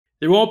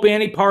There won't be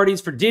any parties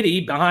for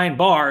Diddy behind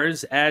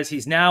bars as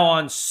he's now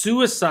on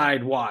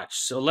suicide watch.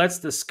 So let's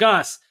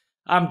discuss.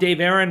 I'm Dave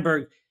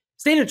Aronberg,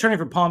 State Attorney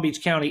for Palm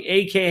Beach County,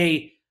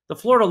 a.k.a. the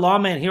Florida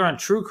Lawman here on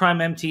True Crime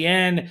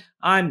MTN.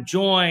 I'm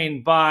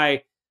joined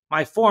by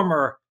my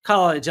former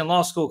college and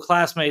law school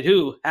classmate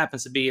who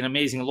happens to be an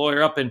amazing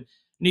lawyer up in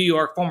New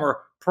York, former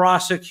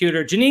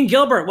prosecutor, Janine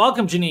Gilbert.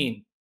 Welcome,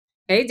 Janine.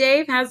 Hey,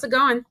 Dave. How's it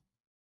going?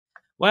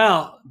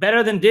 Well,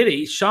 better than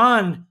Diddy.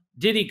 Sean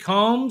Diddy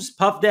Combs,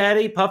 Puff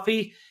Daddy,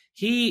 Puffy,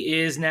 he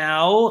is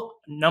now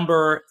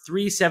number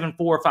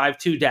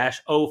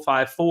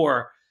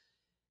 37452-054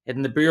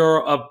 in the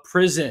Bureau of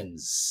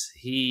Prisons.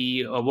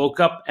 He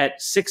woke up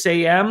at 6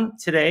 a.m.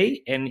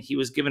 today, and he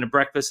was given a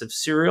breakfast of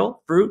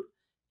cereal, fruit,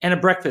 and a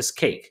breakfast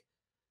cake.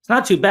 It's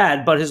not too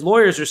bad, but his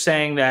lawyers are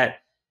saying that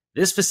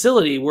this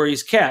facility where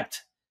he's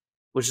kept,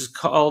 which is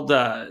called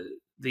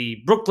the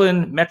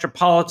Brooklyn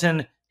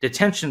Metropolitan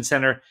Detention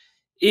Center,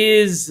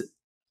 is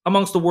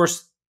amongst the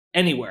worst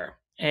anywhere.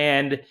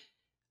 And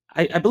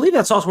I believe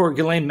that's also where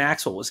Ghislaine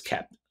Maxwell was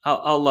kept.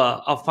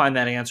 I'll find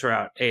that answer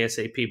out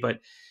ASAP.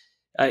 But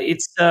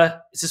it's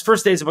his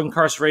first days of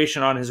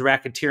incarceration on his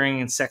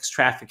racketeering and sex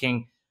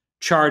trafficking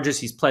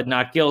charges. He's pled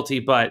not guilty,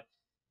 but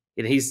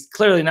he's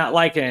clearly not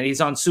liking it.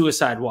 He's on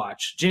suicide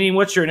watch. Janine,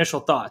 what's your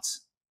initial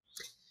thoughts?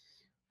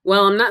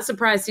 Well, I'm not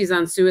surprised he's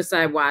on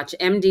suicide watch.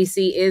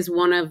 MDC is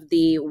one of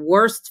the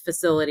worst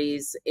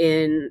facilities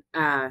in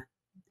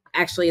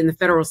actually in the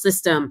federal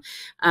system.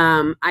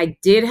 I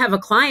did have a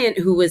client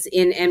who was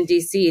in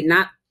MDC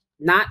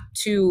not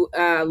too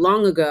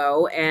long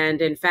ago.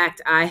 And in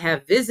fact, I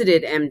have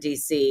visited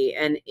MDC,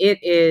 and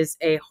it is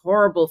a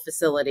horrible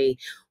facility.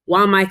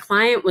 While my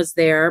client was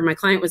there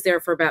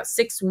for about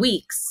 6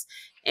 weeks.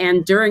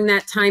 And during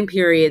that time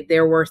period,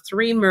 there were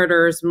 3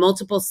 murders,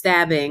 multiple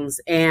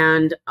stabbings,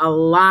 and a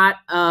lot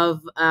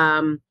of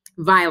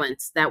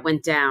violence that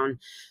went down.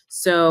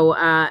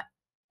 So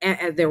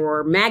there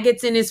were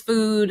maggots in his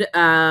food.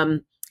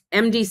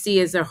 MDC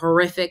is a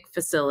horrific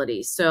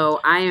facility. So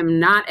I am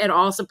not at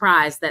all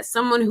surprised that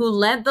someone who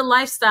led the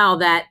lifestyle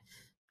that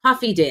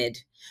Puffy did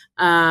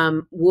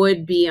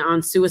would be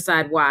on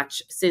suicide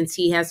watch, since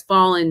he has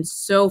fallen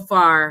so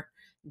far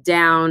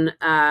down,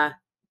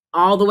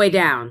 all the way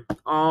down.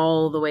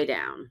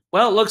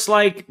 Well, it looks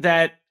like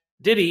that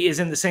Diddy is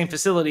in the same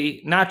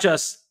facility, not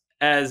just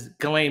as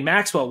Ghislaine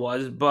Maxwell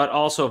was, but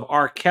also of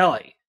R.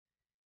 Kelly.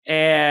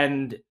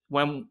 And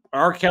when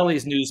R.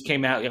 Kelly's news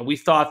came out, we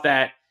thought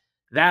that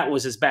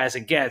was as bad as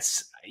it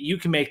gets. You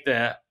can make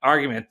the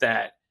argument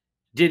that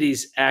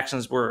Diddy's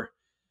actions were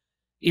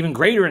even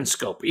greater in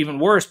scope, even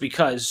worse,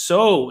 because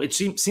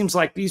it seems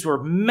like these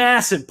were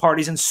massive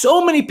parties and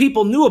so many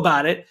people knew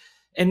about it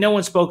and no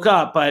one spoke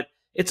up. But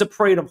it's a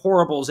parade of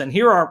horribles. And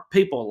here are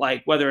people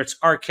like, whether it's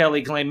R.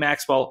 Kelly, Ghislaine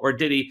Maxwell, or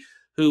Diddy,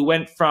 who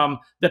went from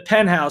the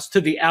penthouse to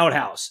the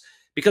outhouse.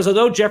 Because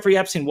although Jeffrey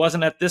Epstein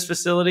wasn't at this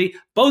facility,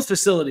 both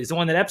facilities, the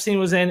one that Epstein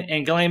was in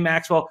and Ghislaine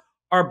Maxwell,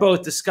 are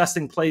both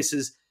disgusting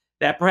places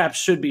that perhaps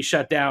should be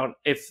shut down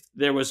if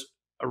there was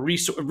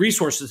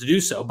resources to do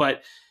so.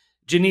 But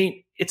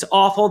Janine, it's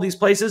awful, these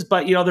places,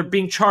 but they're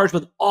being charged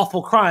with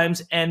awful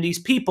crimes, and these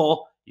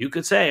people, you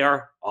could say,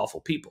 are awful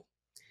people.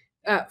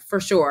 For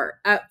sure.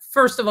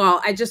 First of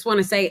all, I just want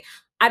to say,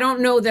 I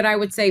don't know that I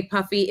would say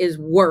Puffy is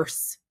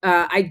worse.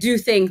 I do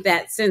think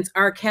that since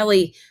R.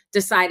 Kelly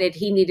decided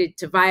he needed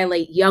to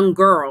violate young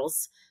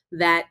girls,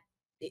 that,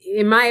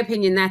 in my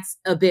opinion, that's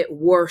a bit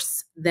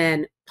worse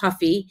than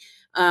Puffy.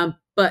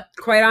 But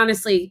quite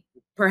honestly,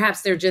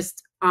 perhaps they're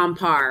just on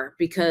par,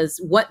 because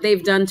what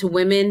they've done to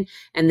women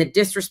and the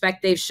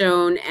disrespect they've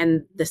shown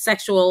and the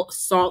sexual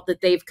assault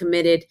that they've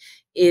committed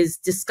is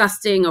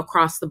disgusting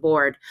across the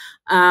board.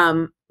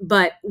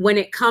 But when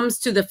it comes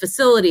to the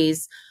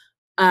facilities,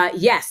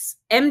 yes,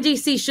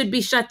 MDC should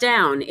be shut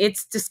down.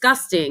 It's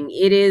disgusting.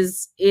 It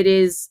is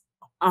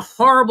a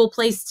horrible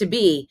place to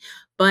be.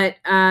 But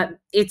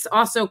it's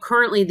also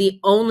currently the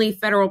only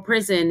federal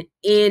prison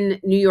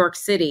in New York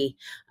City.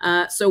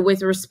 So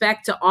with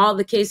respect to all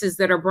the cases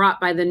that are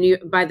brought by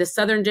the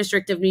Southern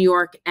District of New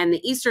York and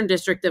the Eastern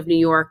District of New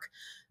York,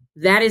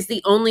 that is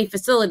the only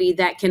facility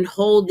that can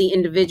hold the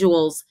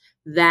individuals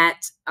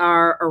that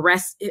are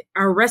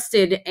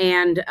arrested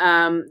and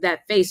that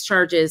face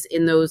charges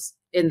in those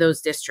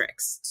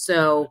districts.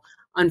 So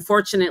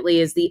unfortunately,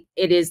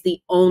 it is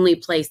the only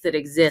place that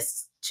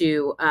exists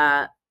to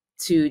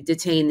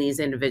detain these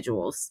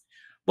individuals.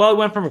 Well, it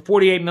went from a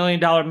 $48 million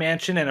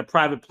mansion and a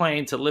private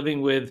plane to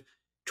living with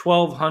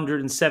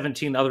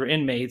 1,217 other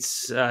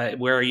inmates,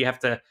 where you have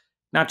to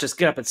not just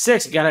get up at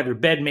 6, you got to have your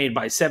bed made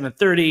by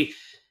 7:30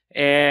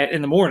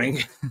 in the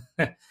morning.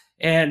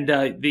 And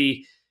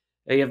you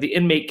have the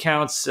inmate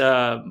counts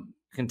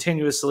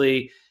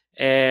continuously,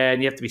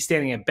 and you have to be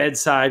standing at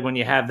bedside when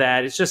you have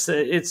that. It's just,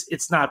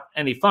 it's not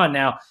any fun.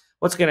 Now,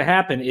 what's going to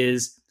happen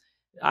is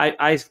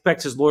I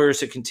expect his lawyers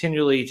to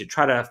continually to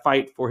try to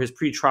fight for his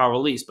pretrial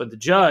release. But the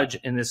judge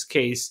in this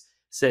case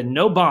said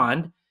no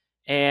bond.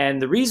 And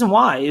the reason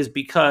why is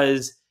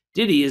because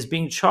Diddy is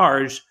being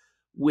charged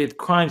with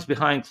crimes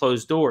behind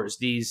closed doors.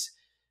 These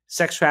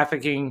sex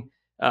trafficking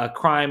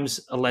crimes,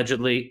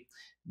 allegedly.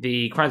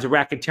 The crimes of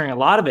racketeering, a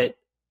lot of it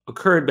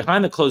occurred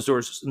behind the closed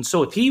doors. And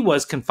so if he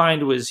was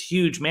confined to his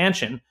huge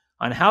mansion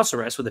on house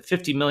arrest with a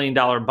 $50 million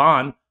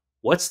bond,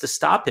 what's to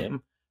stop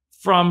him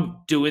from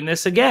doing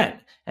this again?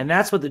 And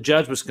that's what the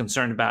judge was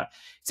concerned about.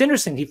 It's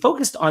interesting. He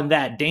focused on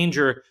that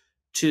danger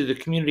to the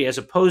community as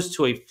opposed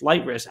to a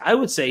flight risk. I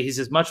would say he's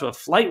as much of a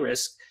flight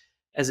risk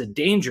as a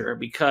danger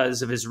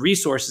because of his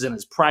resources and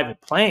his private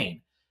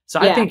plane. So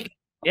I think,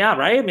 yeah,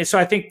 right. I mean, so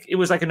I think it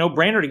was like a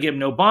no-brainer to give him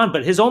no bond,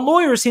 but his own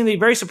lawyers seemed to be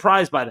very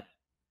surprised by that.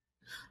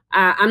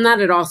 I'm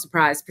not at all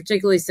surprised,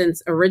 particularly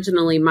since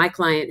originally my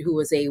client, who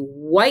was a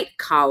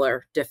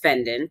white-collar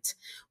defendant,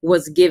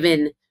 was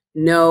given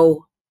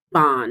no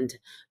bond.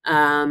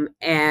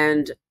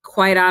 And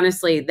quite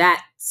honestly,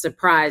 that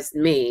surprised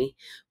me.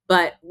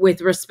 But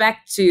with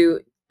respect to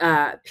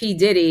P.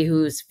 Diddy,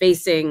 who's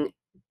facing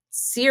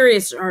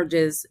serious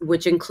charges,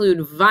 which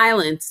include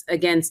violence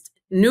against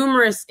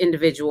numerous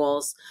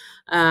individuals,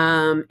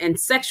 and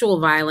sexual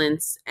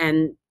violence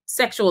and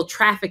sexual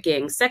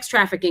trafficking. Sex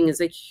trafficking is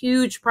a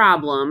huge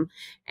problem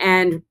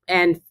and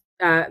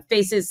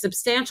faces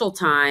substantial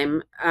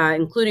time,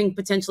 including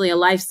potentially a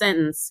life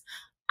sentence.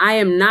 I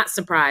am not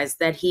surprised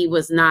that he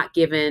was not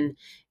given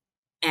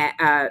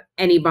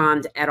any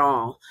bond at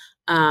all.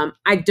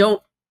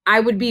 I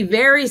would be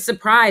very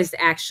surprised,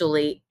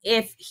 actually,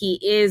 if he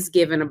is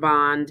given a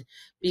bond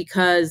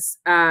because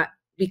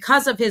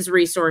of his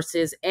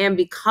resources and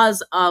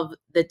because of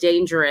the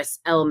dangerous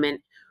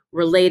element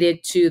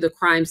related to the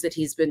crimes that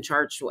he's been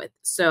charged with.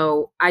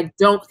 So I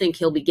don't think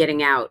he'll be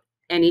getting out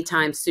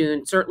anytime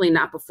soon, certainly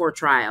not before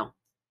trial.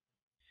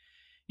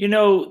 You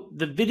know,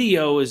 the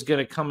video is going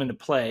to come into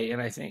play,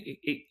 and I think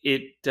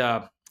it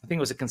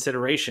was a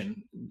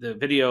consideration, the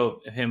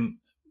video of him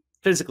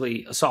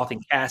physically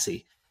assaulting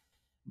Cassie.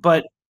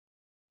 But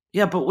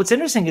yeah, but what's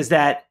interesting is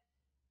that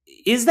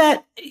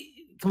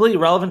completely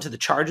relevant to the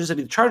charges? I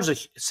mean, the charges are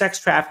sex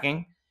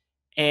trafficking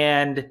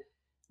and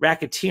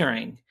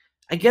racketeering.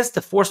 I guess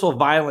the forceful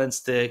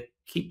violence to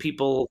keep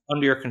people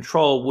under your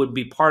control would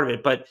be part of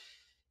it. But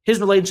his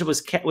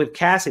relationship with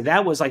Cassie,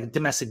 that was like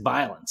domestic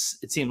violence,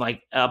 it seemed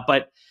like.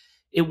 But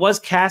it was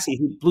Cassie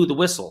who blew the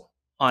whistle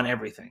on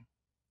everything.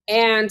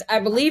 And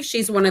I believe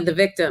she's one of the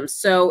victims.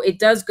 So it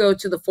does go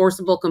to the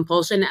forcible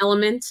compulsion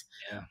element.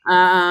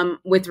 Yeah.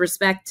 With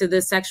respect to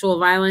the sexual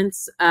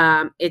violence.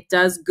 It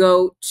does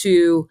go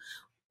to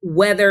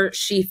whether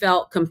she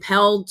felt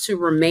compelled to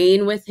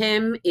remain with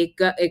him. It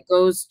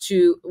goes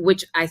to,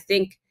 which I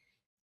think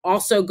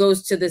also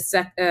goes to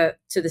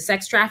the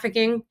sex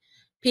trafficking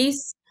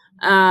piece.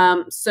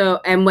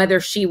 And whether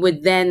she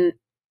would then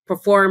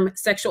perform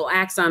sexual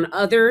acts on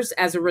others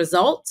as a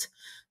result.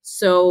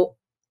 So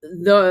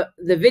the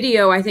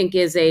video, I think,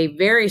 is a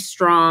very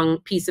strong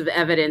piece of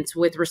evidence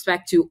with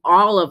respect to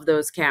all of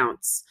those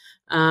counts,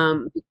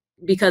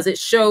 because it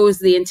shows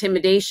the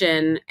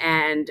intimidation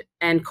and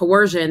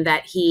coercion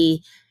that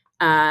he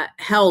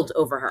held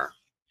over her.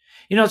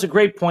 You know, it's a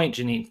great point,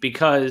 Janine,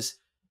 because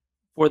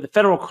for the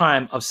federal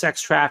crime of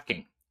sex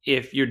trafficking,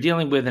 if you're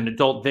dealing with an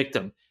adult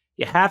victim,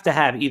 you have to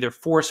have either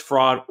force,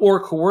 fraud,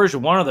 or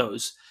coercion, one of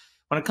those.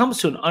 When it comes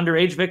to an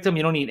underage victim,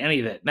 you don't need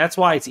any of it. And that's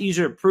why it's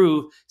easier to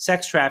prove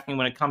sex trafficking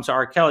when it comes to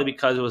R. Kelly,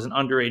 because it was an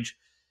underage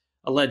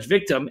alleged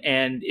victim.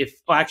 And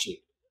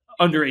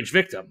underage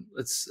victim,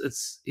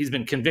 he's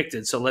been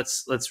convicted. So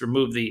let's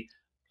remove the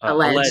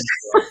alleged.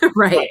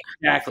 Right.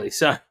 Exactly.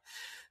 So,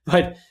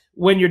 but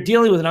when you're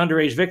dealing with an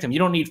underage victim, you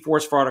don't need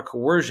force, fraud, or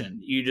coercion.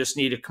 You just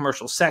need a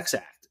commercial sex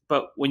act.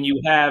 But when you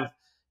have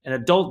an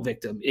adult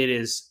victim,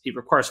 it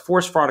requires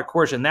force, fraud, or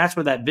coercion. That's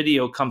where that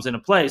video comes into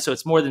play. So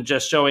it's more than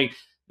just showing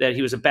that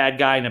he was a bad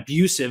guy and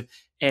abusive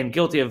and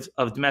guilty of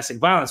domestic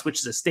violence, which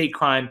is a state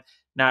crime,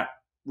 not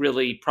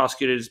really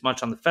prosecuted as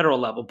much on the federal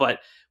level. But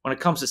when it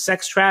comes to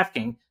sex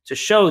trafficking, to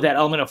show that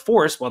element of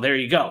force, well, there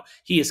you go.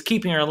 He is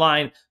keeping her in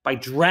line by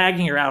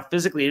dragging her out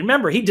physically. And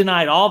remember, he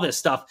denied all this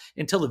stuff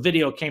until the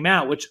video came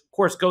out, which, of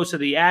course, goes to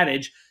the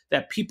adage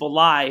that people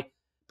lie,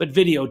 but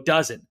video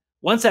doesn't.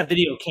 Once that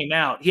video came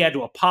out, he had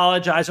to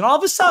apologize. And all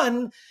of a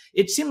sudden,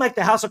 it seemed like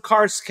the house of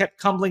cards kept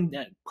crumbling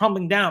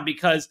down,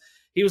 because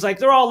he was like,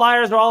 they're all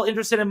liars. They're all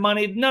interested in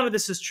money. None of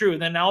this is true.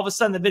 And then all of a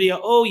sudden the video,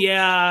 oh,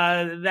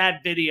 yeah,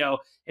 that video.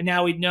 And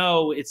now we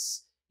know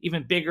it's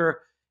even bigger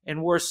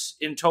and worse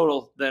in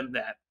total than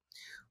that.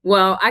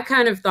 Well, I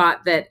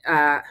thought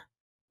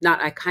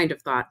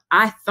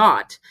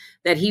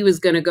that he was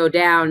going to go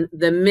down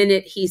the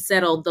minute he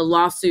settled the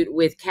lawsuit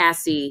with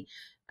Cassie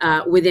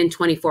within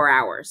 24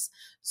 hours.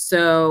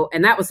 So,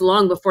 and that was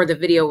long before the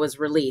video was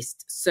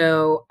released.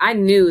 So I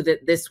knew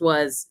that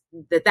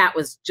that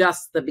was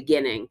just the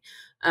beginning.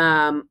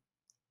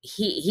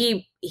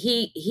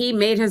 He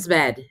made his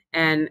bed,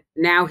 and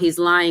now he's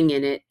lying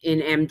in it in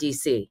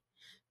MDC,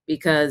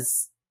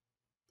 because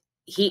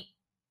he's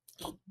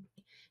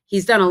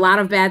done a lot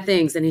of bad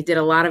things, and he did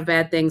a lot of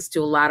bad things to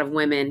a lot of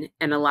women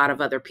and a lot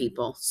of other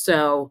people.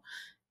 So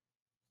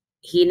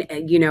you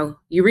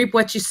reap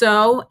what you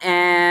sow,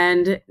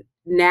 and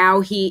now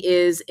he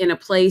is in a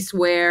place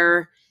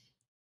where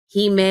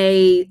he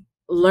may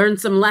learn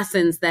some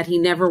lessons that he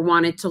never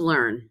wanted to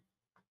learn.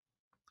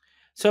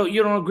 So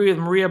you don't agree with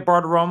Maria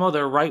Bartiromo,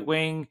 the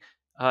right-wing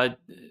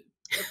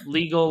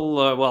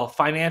legal,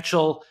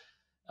 financial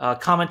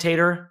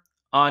commentator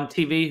on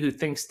TV, who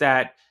thinks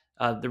that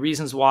the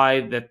reasons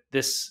why that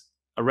this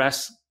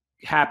arrest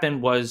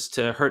happened was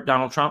to hurt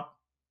Donald Trump?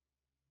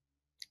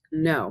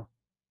 No,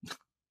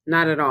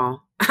 not at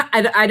all.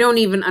 I don't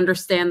even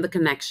understand the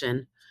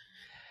connection.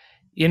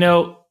 You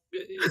know,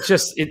 it's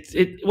just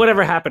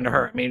whatever happened to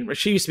her. I mean,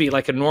 she used to be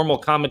like a normal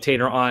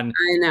commentator on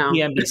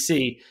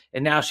NBC,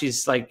 and now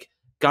she's like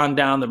gone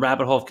down the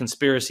rabbit hole of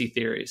conspiracy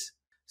theories.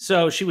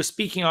 So she was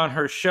speaking on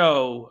her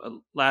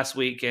show last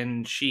week,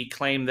 and she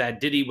claimed that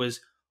Diddy was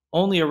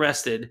only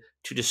arrested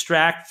to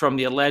distract from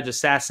the alleged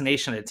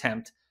assassination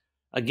attempt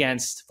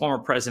against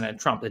former President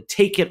Trump, to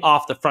take it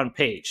off the front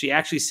page. She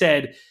actually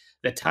said,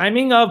 the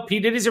timing of P.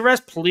 Diddy's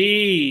arrest,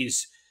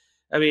 please.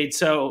 I mean,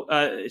 so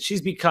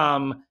she's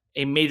become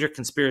a major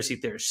conspiracy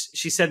theorist.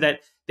 She said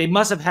that they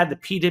must have had the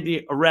P.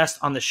 Diddy arrest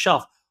on the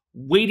shelf,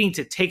 waiting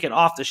to take it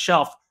off the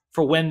shelf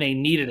for when they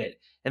needed it.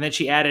 And then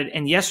she added,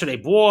 and yesterday,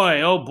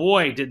 boy, oh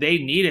boy, did they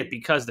need it,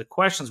 because the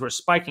questions were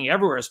spiking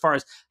everywhere as far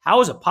as how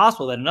is it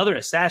possible that another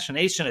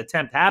assassination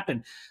attempt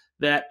happened,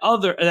 that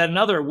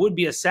another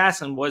would-be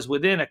assassin was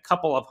within a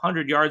couple of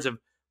 100 yards of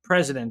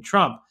President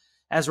Trump.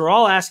 As we're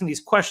all asking these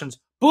questions,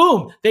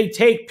 boom, they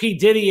take P.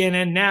 Diddy in,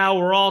 and now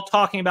we're all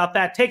talking about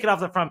that. Take it off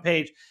the front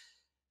page.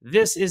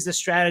 This is the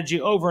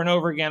strategy over and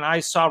over again. I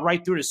saw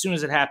right through it as soon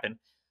as it happened.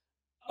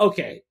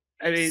 Okay.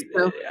 I mean,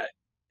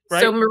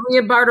 right? So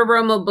Maria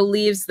Bartiromo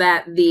believes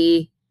that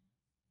the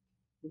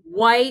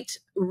white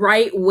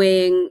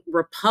right-wing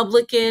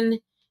Republican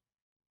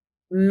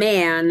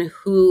man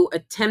who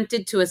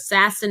attempted to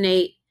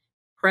assassinate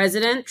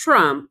President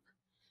Trump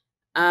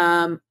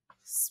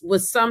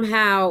was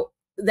somehow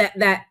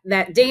that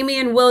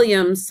Damian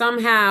Williams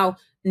somehow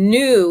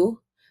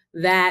knew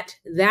that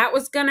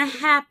was going to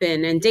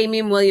happen. And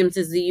Damian Williams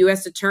is the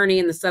U.S. attorney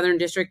in the Southern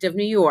District of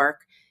New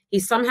York. He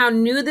somehow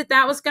knew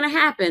that was going to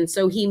happen.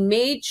 So he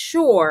made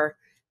sure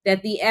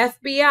that the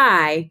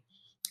FBI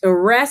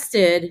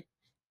arrested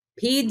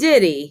P.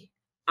 Diddy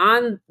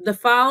on the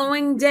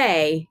following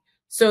day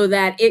so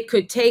that it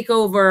could take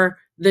over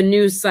the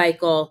news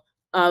cycle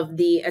of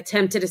the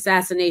attempted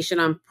assassination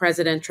on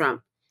President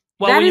Trump.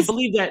 Well, when you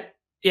believe that,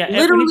 yeah,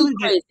 literally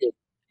crazy.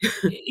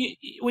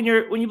 When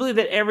you believe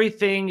that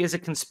everything is a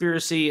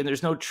conspiracy and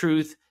there's no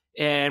truth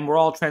and we're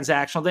all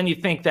transactional, then you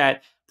think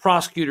that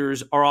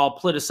prosecutors are all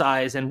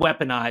politicized and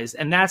weaponized,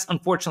 and that's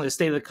unfortunately the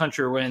state of the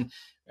country when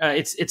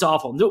it's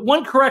awful.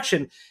 One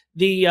correction: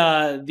 the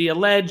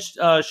alleged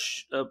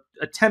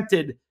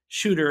attempted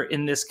shooter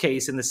in this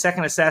case, in the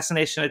second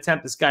assassination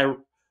attempt, this guy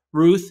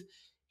Ruth,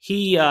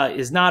 he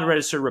is not a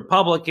registered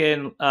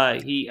Republican.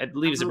 He, I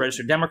believe, is a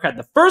registered Democrat.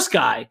 The first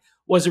guy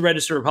was a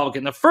registered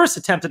Republican. The first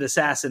attempted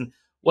assassin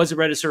was a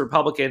registered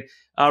Republican.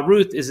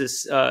 Ruth is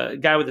this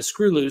guy with a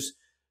screw loose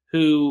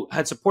who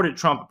had supported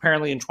Trump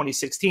apparently in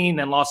 2016,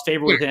 then lost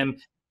favor with him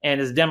and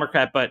is a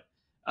Democrat. But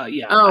I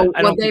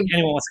don't think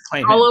anyone wants to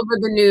claim all him. Over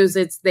the news,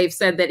 they've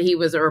said that he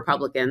was a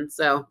Republican.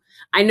 So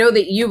I know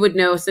that you would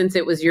know since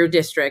it was your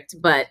district,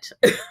 but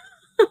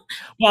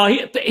well,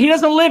 he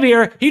doesn't live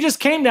here. He just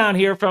came down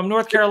here from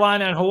North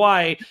Carolina and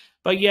Hawaii.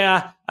 But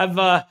yeah, I've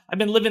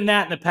been living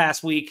that in the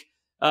past week.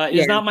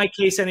 It's not my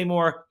case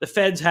anymore. The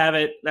feds have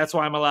it. That's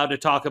why I'm allowed to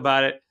talk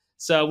about it.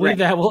 So with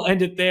that, we'll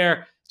end it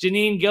there.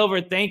 Janine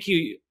Gilbert, thank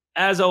you.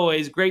 As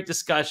always, great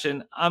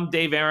discussion. I'm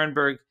Dave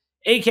Aronberg,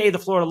 a.k.a. the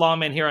Florida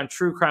Lawman here on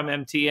True Crime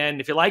MTN.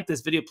 If you like this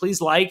video, please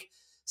like,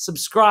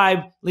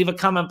 subscribe, leave a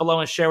comment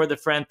below, and share with a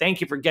friend. Thank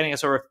you for getting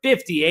us over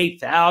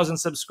 58,000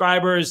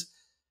 subscribers,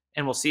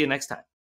 and we'll see you next time.